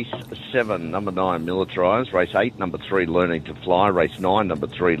race 7, number 9, Militarised, race 8, number 3, Learning to Fly, race 9, number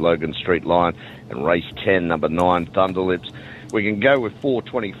 3, Logan Street Line, and race 10, number 9, Thunderlips. We can go with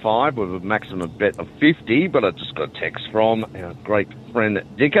 425 with a maximum bet of 50, but I just got a text from our great friend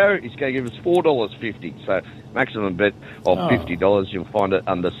Dicko. He's going to give us $4.50. So maximum bet of $50. You'll find it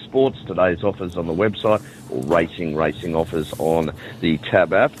under Sports Today's offers on the website, or Racing offers on the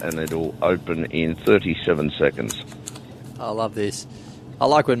Tab app, and it'll open in 37 seconds. I love this. I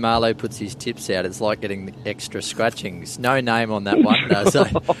like when Marlow puts his tips out. It's like getting the extra scratchings. No name on that one. So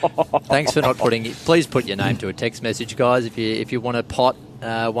thanks for not putting it. Please put your name to a text message, guys. If you want to pot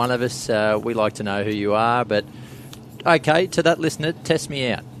one of us, we like to know who you are. But okay, to that listener, test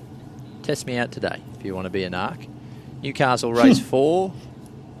me out. Test me out today if you want to be a narc. Newcastle race 4,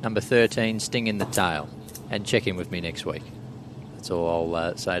 number 13, Sting in the Tail, and check in with me next week. That's all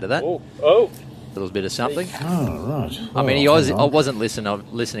I'll say to that. Oh. A little bit of something. Oh, right. I mean, I wasn't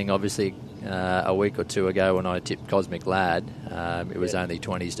listening, obviously, a week or two ago when I tipped Cosmic Lad. It was only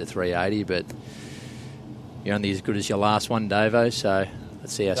 20s to 380, but you're only as good as your last one, Davo, so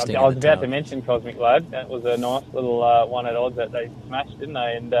let's see how Sting. I was about to mention Cosmic Lad. That was a nice little one at odds that they smashed, didn't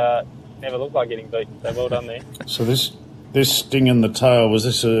they? And never looked like getting beaten, so well done there. So this Sting in the Tail, was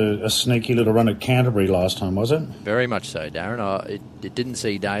this a sneaky little run at Canterbury last time, was it? Very much so, Darren. It didn't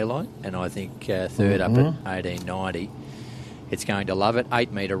see daylight, and I think third up at 1890. It's going to love it.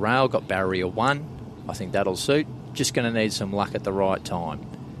 8 metre rail, got barrier 1. I think that'll suit. Just going to need some luck at the right time,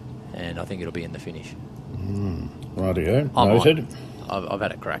 and I think it'll be in the finish. Rightio, noted. I've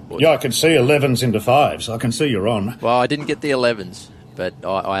had a crack, boys. Yeah, I can see 11s into 5s. I can see you're on. Well, I didn't get the 11s, but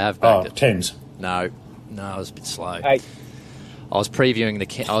I have backed it. 10s. No, I was a bit slow. 8. I was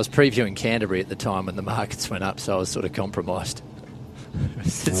previewing Canterbury at the time when the markets went up, so I was sort of compromised.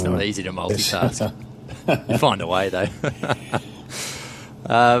 It's not easy to multitask. You find a way, though.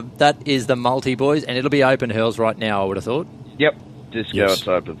 That is the multi, boys, and it'll be open, Hurls, right now, I would have thought. Yep, just go, it's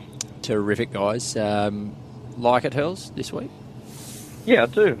open. Terrific, guys. Like it, Hurls, this week? Yeah, I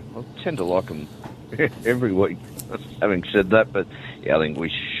do. I tend to like them every week, having said that, but yeah, I think we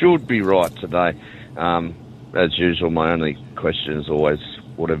should be right today. As usual, my only question is always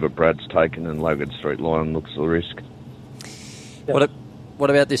whatever Brad's taken, and Logan Street Line looks the risk. What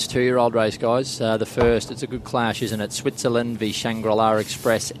about this 2-year-old race, guys? The first, it's a good clash, isn't it? Switzerland v Shangri-La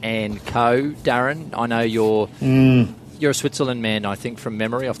Express and Co. Darren, I know you're a Switzerland man, I think, from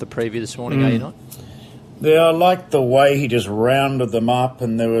memory off the preview this morning, are you not? Yeah, I liked the way he just rounded them up,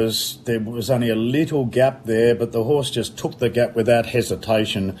 and there was only a little gap there, but the horse just took the gap without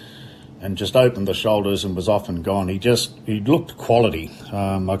hesitation and just opened the shoulders and was off and gone. He looked quality.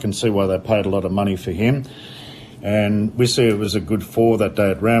 I can see why they paid a lot of money for him. And we see it was a good 4 that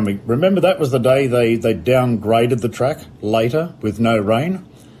day at Randwick. Remember, that was the day they downgraded the track later with no rain.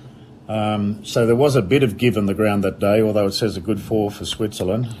 So there was a bit of give in the ground that day, although it says a good 4 for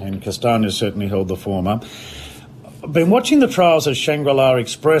Switzerland, and Castagna certainly held the form up. I've been watching the trials at Shangri-La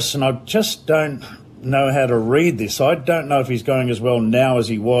Express, and I just don't know how to read this. I don't know if he's going as well now as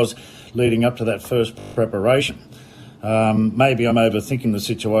he was leading up to that first preparation. Maybe I'm overthinking the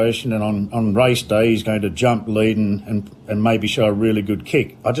situation, and on race day he's going to jump, lead, and maybe show a really good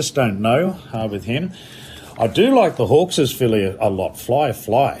kick. I just don't know with him. I do like the Hawks' filly a lot. Fly.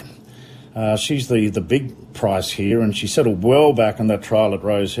 She's the big price here, and she settled well back in that trial at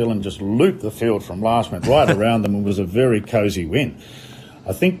Rose Hill and just looped the field from last minute right around them, and was a very cosy win.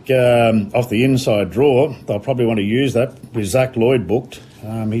 I think off the inside draw, they'll probably want to use that with Zach Lloyd booked.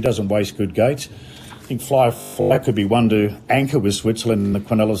 He doesn't waste good gates. I think Fly could be one to anchor with Switzerland in the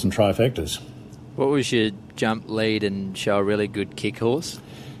Quinellas and Trifectas. What was your jump, lead, and show a really good kick horse?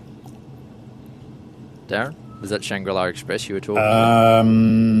 Darren? Was that Shangri-La Express you were talking about?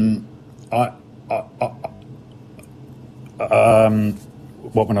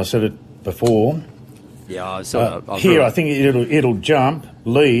 What, when I said it before? Yeah, I think it'll jump,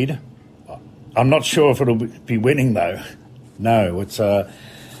 lead. I'm not sure if it'll be winning though. No, it's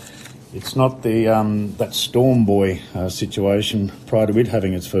It's not the that Storm Boy situation prior to it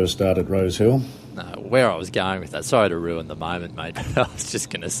having its first start at Rose Hill. No, where I was going with that, sorry to ruin the moment, mate. I was just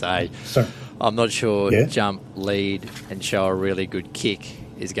going to say, I'm not sure jump, lead and show a really good kick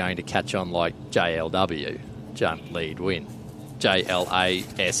is going to catch on like JLW, jump, lead, win. JLASARGK.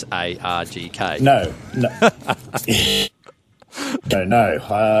 No.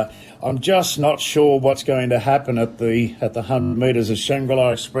 No. I'm just not sure what's going to happen at the 100 metres. Is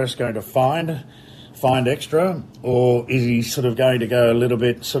Shangri-La Express going to find extra, or is he sort of going to go a little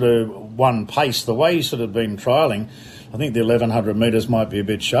bit sort of one pace the way he's sort of been trialling? I think the 1100 metres might be a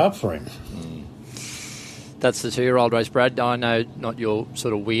bit sharp for him. That's the 2-year-old race, Brad. I know not your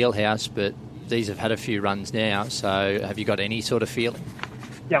sort of wheelhouse, but these have had a few runs now, so have you got any sort of feeling?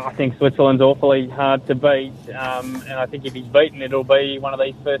 Yeah, I think Switzerland's awfully hard to beat, and I think if he's beaten, it'll be one of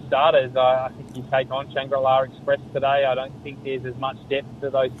these first starters. I think you take on Shangri-La Express today. I don't think there's as much depth to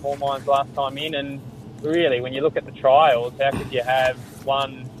those form lines last time in, and really, when you look at the trials, how could you have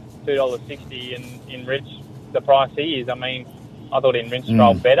one $2.60 and enrich the price he is? I mean, I thought Enriched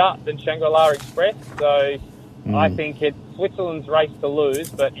trialled better than Shangri-La Express, so I think it's Switzerland's race to lose,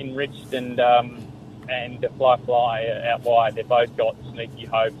 but Enriched and Fly out wide, they've both got sneaky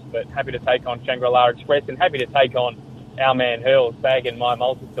hopes, but happy to take on Shangri-La Express and happy to take on our man Hurl's bagging my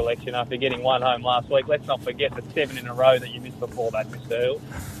multi-selection after getting one home last week. Let's not forget the 7 in a row that you missed before that, Mr. Hurl.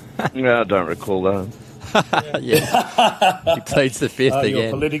 No, I don't recall that. Yeah. He pleads the fifth again. Your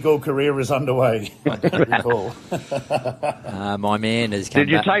political career is underway. My man has come Did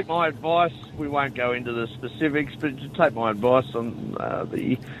you back. take my advice? We won't go into the specifics, but did you take my advice on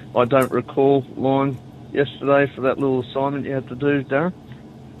the I don't recall line yesterday for that little assignment you had to do, Darren?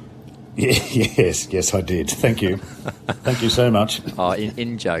 Yes, I did. Thank you. Thank you so much. Oh,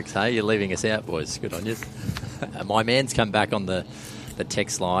 in jokes, hey? You're leaving us out, boys. Good on you. My man's come back on the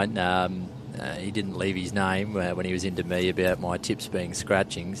text line. He didn't leave his name when he was into me about my tips being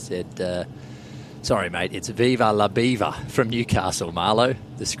scratching. Said, sorry, mate, it's Viva la Beaver from Newcastle, Marlow,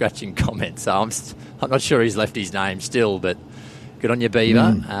 the scratching comment. So I'm not sure he's left his name still, but good on you,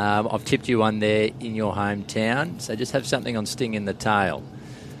 Beaver. I've tipped you one there in your hometown, so just have something on Sting in the Tail.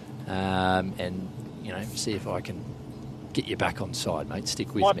 And, see if I can get you back on side, mate.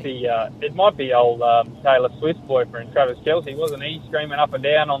 Stick with me. It might be old Taylor Swift's boyfriend, Travis Kelce. Wasn't he screaming up and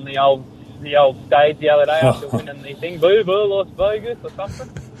down on the old stage the other day after winning the thing? Boo boo, Las Vegas or something?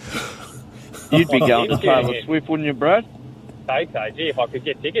 You'd be going to Taylor Swift, wouldn't you, Brad? Okay, gee, if I could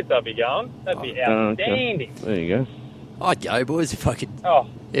get tickets, I'd be going. That'd be outstanding. Okay. There you go. I'd go, boys, if I could.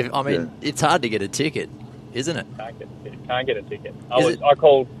 It's hard to get a ticket, isn't it? Can't get a ticket. I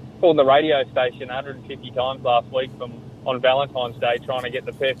called the radio station 150 times last week on Valentine's Day trying to get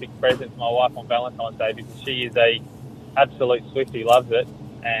the perfect present for my wife on Valentine's Day because she is a absolute Swiftie, loves it,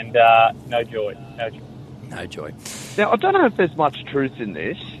 and no joy. Now, I don't know if there's much truth in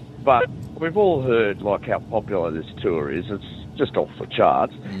this, but we've all heard like how popular this tour is. It's just off the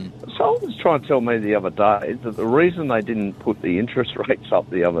charts. Someone was trying to tell me the other day that the reason they didn't put the interest rates up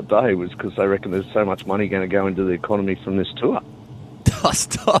the other day was because they reckon there's so much money going to go into the economy from this tour. Oh,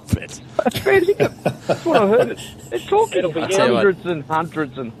 stop it. That's fair dinkum. That's what I heard. They're talking hundreds and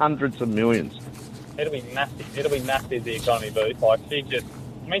hundreds and hundreds of millions. It'll be massive. It'll be massive, the economy boost. Like, is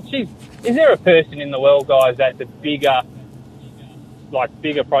there a person in the world, guys, that's a bigger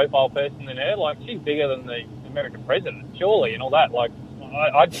profile person than her? Like, she's bigger than the American president, surely, and all that. Like,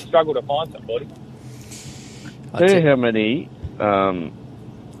 I'd struggle to find somebody. Tell you how many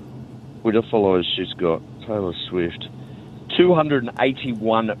Twitter followers she's got, Taylor Swift.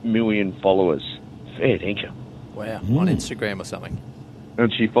 281 million followers. Fair dinkum. Wow. On Instagram or something.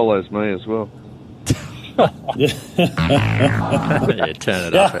 And she follows me as well. Yeah,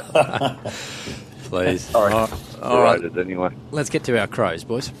 turn it up. Please. All right. All right. Anyway. Let's get to our crows,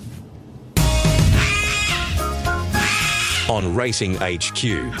 boys. On Racing HQ.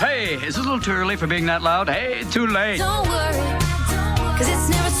 Hey, it's a little too early for being that loud. Hey, too late. Don't worry, 'cause it's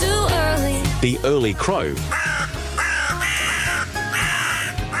never too early. The Early Crow.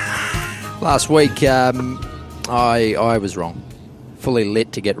 Last week, I was wrong. Fully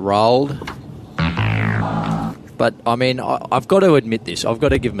lit to get rolled. But, I mean, I've got to admit this. I've got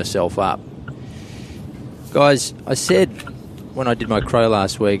to give myself up. Guys, I said when I did my crow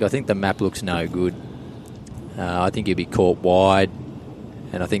last week, I think the map looks no good. I think you'll be caught wide,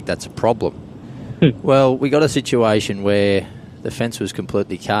 and I think that's a problem. Well, we got a situation where the fence was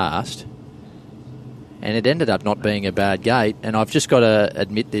completely cast, and it ended up not being a bad gate, and I've just got to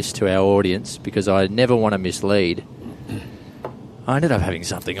admit this to our audience because I never want to mislead. I ended up having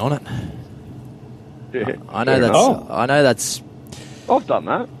something on it. Yeah, I know that's. I've done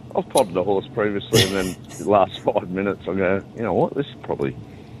that. I've potted a horse previously, and then the last 5 minutes I go, you know what, this is probably,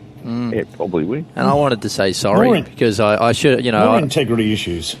 probably win. And I wanted to say sorry because I should, More integrity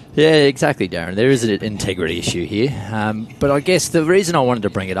issues. Yeah, exactly, Darren. There is an integrity issue here. But I guess the reason I wanted to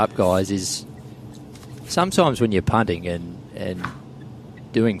bring it up, guys, is sometimes when you're punting and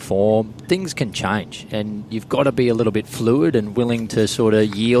doing form, things can change, and you've got to be a little bit fluid and willing to sort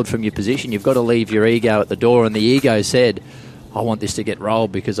of yield from your position. You've got to leave your ego at the door, and the ego said, I want this to get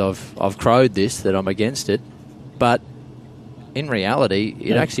rolled because I've crowed this, that I'm against it. But in reality,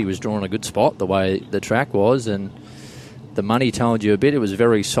 it actually was drawn a good spot the way the track was, and the money told you a bit. It was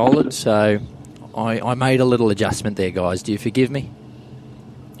very solid, so I made a little adjustment there, guys. Do you forgive me?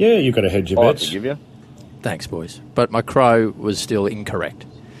 Yeah, you've got to hedge your bets. I forgive you. Thanks, boys. But my crow was still incorrect.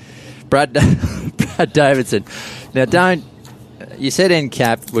 Brad Davidson. Now, you said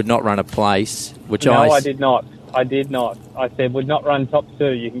NCAP would not run a place, which No, I did not. I said would not run top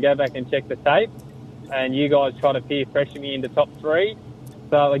 2. You can go back and check the tape. And you guys try to peer pressure me into top 3.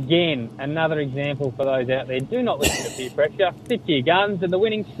 So, again, another example for those out there. Do not listen to peer pressure. Stick to your guns, and the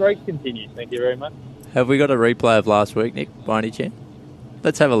winning streak continues. Thank you very much. Have we got a replay of last week, Nick, by any chance?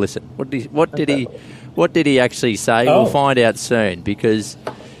 Let's have a listen. What did he actually say? Oh. We'll find out soon, because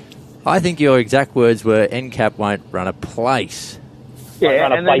I think your exact words were NCAP won't run a place. Yeah,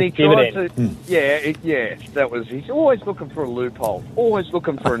 run a and then he place tried to... that was... He's always looking for a loophole. Always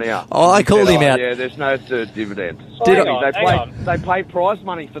looking for an out. Oh, I called him out. Yeah, there's no third dividend. Well, They pay prize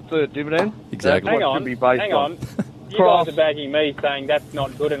money for third dividend. Exactly. That's what it should be based hang on. You guys are bagging me, saying that's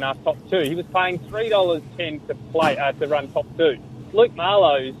not good enough. Top 2. He was paying $3.10 to run top 2. Luke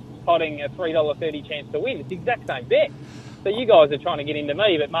Marlow's potting a $3.30 chance to win. It's the exact same bet. So you guys are trying to get into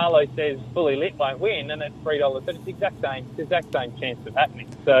me, but Marlow says fully lit won't win, and it's $3. But it's the exact same chance of happening.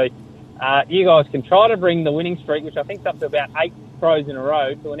 So you guys can try to bring the winning streak, which I think is up to about 8 throws in a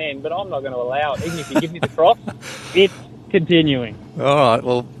row, to an end. But I'm not going to allow it. Even if you give me the cross, it's continuing. All right.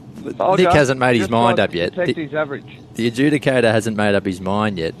 Well, Nick hasn't made his mind up yet. Protect his average. The adjudicator hasn't made up his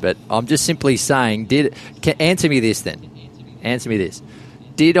mind yet. But I'm just simply saying, answer me this then. Answer me this.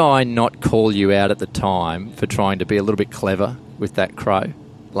 Did I not call you out at the time for trying to be a little bit clever with that crow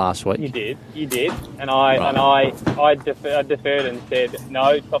last week? You did, and I deferred and said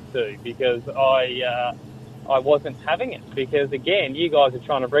no, top 2, because I wasn't having it, because again you guys are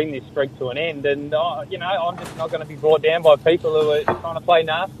trying to bring this streak to an end, and I'm just not going to be brought down by people who are trying to play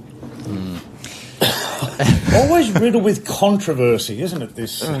nasty. Always riddled with controversy, isn't it?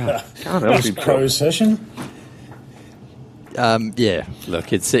 This crow session. Yeah,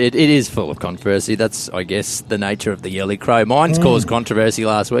 look, it is full of controversy. That's, I guess, the nature of the early crow. Mine's caused controversy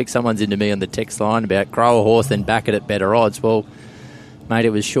last week. Someone's into me on the text line about crow a horse, then back it at better odds. Well, mate, it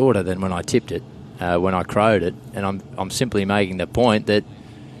was shorter than when I tipped it, when I crowed it, and I'm simply making the point that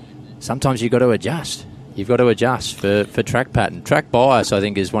sometimes you've got to adjust. You've got to adjust for track pattern. Track bias, I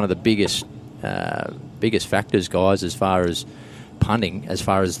think, is one of the biggest factors, guys, as far as punting, as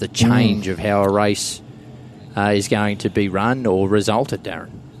far as the change of how a race is going to be run or resulted, Darren.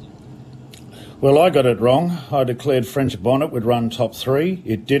 Well, I got it wrong. I declared French Bonnet would run top 3.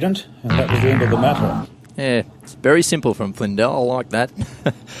 It didn't, and that was the end of the matter. Yeah, it's very simple from Flindell. I like that.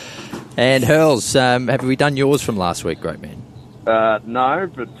 And Hurls, have we done yours from last week, great man? No,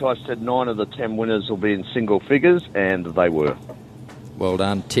 but I said 9 of the 10 winners will be in single figures, and they were. Well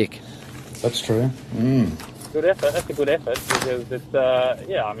done, tick. That's true. Good effort. That's a good effort, because it's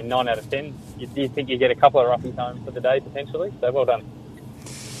 9 out of 10. You think you get a couple of roughies home for the day potentially. So well done.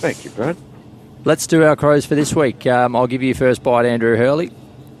 Thank you, Brad. Let's do our crows for this week. I'll give you first bite, Andrew Hurley.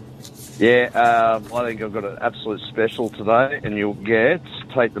 Yeah, I think I've got an absolute special today, and you'll get,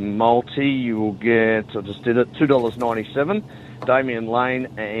 take the multi, you will get, I just did it, $2.97, Damien Lane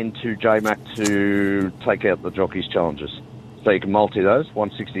and to J-Mac to take out the Jockeys Challenges. So you can multi those,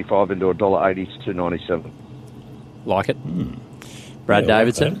 165 into $1.80 to $2.97. Like it. Brad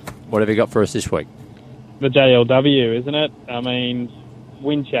Davidson, what have you got for us this week? The JLW, isn't it? I mean,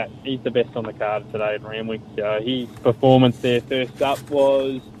 Winchat, he's the best on the card today at Randwick. His performance there first up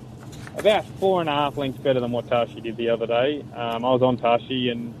was about 4.5 lengths better than what Tashi did the other day. I was on Tashi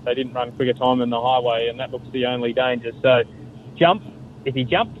and they didn't run quicker time than the highway, and that looks the only danger. So jump. If he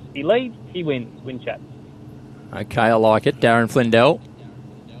jumps, he leads, he wins. Winchat. Okay, I like it. Darren Flindell.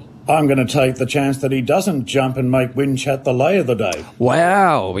 I'm going to take the chance that he doesn't jump and make Winchat the lay of the day.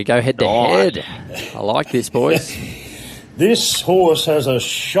 Wow, we go head to head. I like this, boys. This horse has a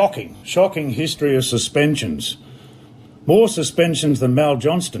shocking history of suspensions. More suspensions than Mal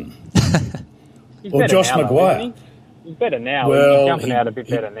Johnston. Or Josh Maguire. He's better now. Well, he's jumping out a bit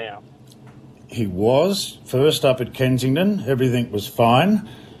better now. He was. First up at Kensington, everything was fine.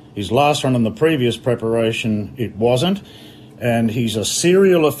 His last run in the previous preparation, it wasn't. And he's a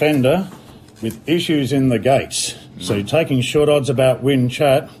serial offender with issues in the gates. So taking short odds about win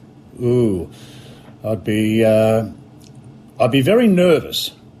chat, I'd be very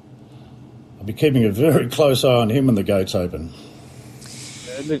nervous. I'd be keeping a very close eye on him when the gates open.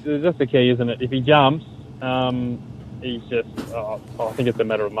 That's the key, isn't it? If he jumps, he's just... I think it's a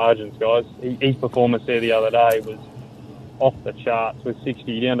matter of margins, guys. His performance there the other day was off the charts with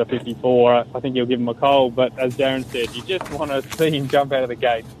 60 down to 54. I think he'll give him a cold, but as Darren said, you just want to see him jump out of the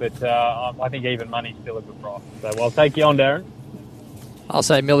gates. But I think even money's still a good price. So I'll take you on, Darren. I'll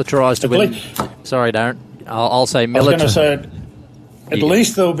say militarised to win. Sorry, Darren. I'll say militarised. I was going to say, at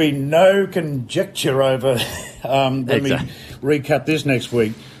least there'll be no conjecture over when we recap this next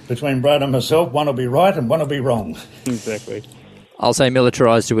week. Between Brad and myself, one will be right and one will be wrong. Exactly. I'll say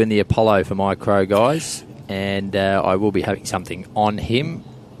militarised to win the Apollo for my Crow guys, and I will be having something on him.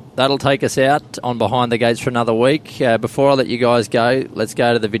 That'll take us out on Behind the Gates for another week. Before I let you guys go, let's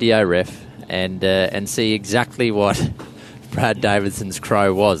go to the video ref and see exactly what Brad Davidson's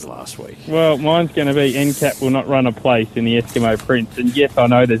Crow was last week. Well, mine's going to be NCAP will not run a place in the Eskimo Prince. And yes, I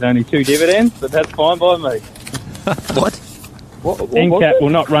know there's only 2 dividends, but that's fine by me. What? NCAP will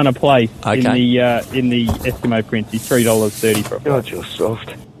not run a place in the Eskimo Prince. He's $3.30 for a God, you're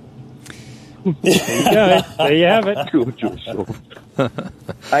soft. There you go. There you have it. God, you're soft.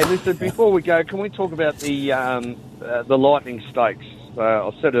 Hey, listen, before we go, can we talk about the Lightning Stakes?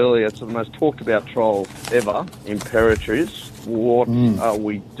 I said earlier, it's the most talked about trial ever, Imperatrice. What are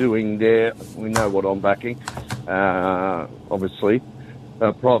we doing there? We know what I'm backing. Obviously,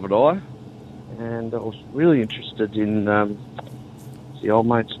 Private Eye. And I was really interested in the old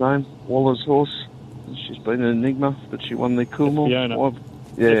mate's name, Waller's horse. She's been an enigma, but she won the Coolmore.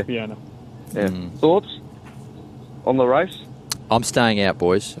 Fiona. Yeah. Thoughts on the race? I'm staying out,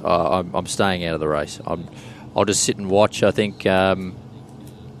 boys. I'm staying out of the race. I'll just sit and watch. I think that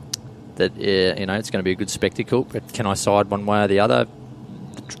it's going to be a good spectacle. But can I side one way or the other?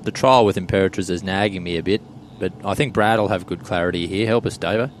 The trial with Imperatrice is nagging me a bit, but I think Brad will have good clarity here. Help us,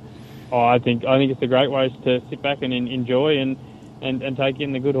 Davo. Oh, I think it's a great way to sit back and enjoy and take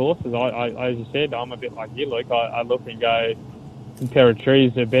in the good horses. I as you said, I'm a bit like you, Luke. I look and go,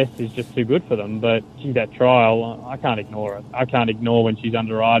 Imperatrice, her best is just too good for them. But gee, that trial, I can't ignore it. I can't ignore when she's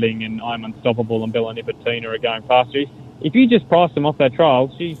underriding and I'm Unstoppable and Bella Nipotina are going past her. If you just price them off that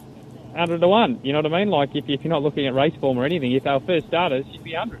trial, she's 100 to 1. You know what I mean? Like if you're not looking at race form or anything, if they were first starters, she'd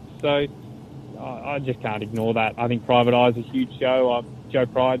be 100. So I just can't ignore that. I think Private Eye is a huge show. Joe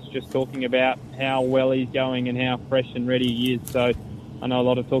Pride's just talking about how well he's going and how fresh and ready he is. So I know a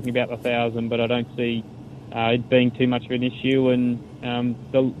lot of talking about the 1,000, but I don't see it being too much of an issue. And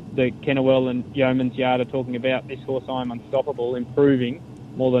the Kennewell and Yeoman's Yard are talking about this horse, I'm Unstoppable, improving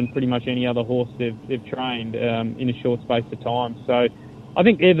more than pretty much any other horse they've trained in a short space of time. So I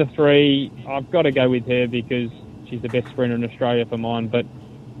think they're the 3. I've got to go with her because she's the best sprinter in Australia for mine. But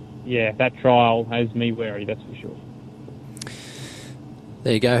yeah, that trial has me wary, that's for sure.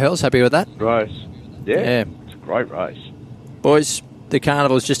 There you go, Hells. Happy with that? Race. Yeah. It's a great race. Boys, the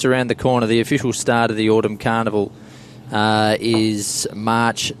carnival's just around the corner. The official start of the Autumn Carnival is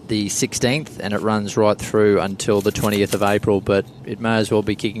March the 16th, and it runs right through until the 20th of April, but it may as well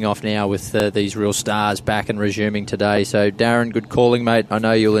be kicking off now with these real stars back and resuming today. So, Darren, good calling, mate. I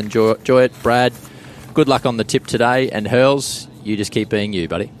know you'll enjoy it. Brad, good luck on the tip today. And Hurls, you just keep being you,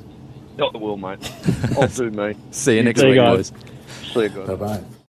 buddy. Not the will, mate. I'll do me. See you next week, boys. See you guys. Bye-bye.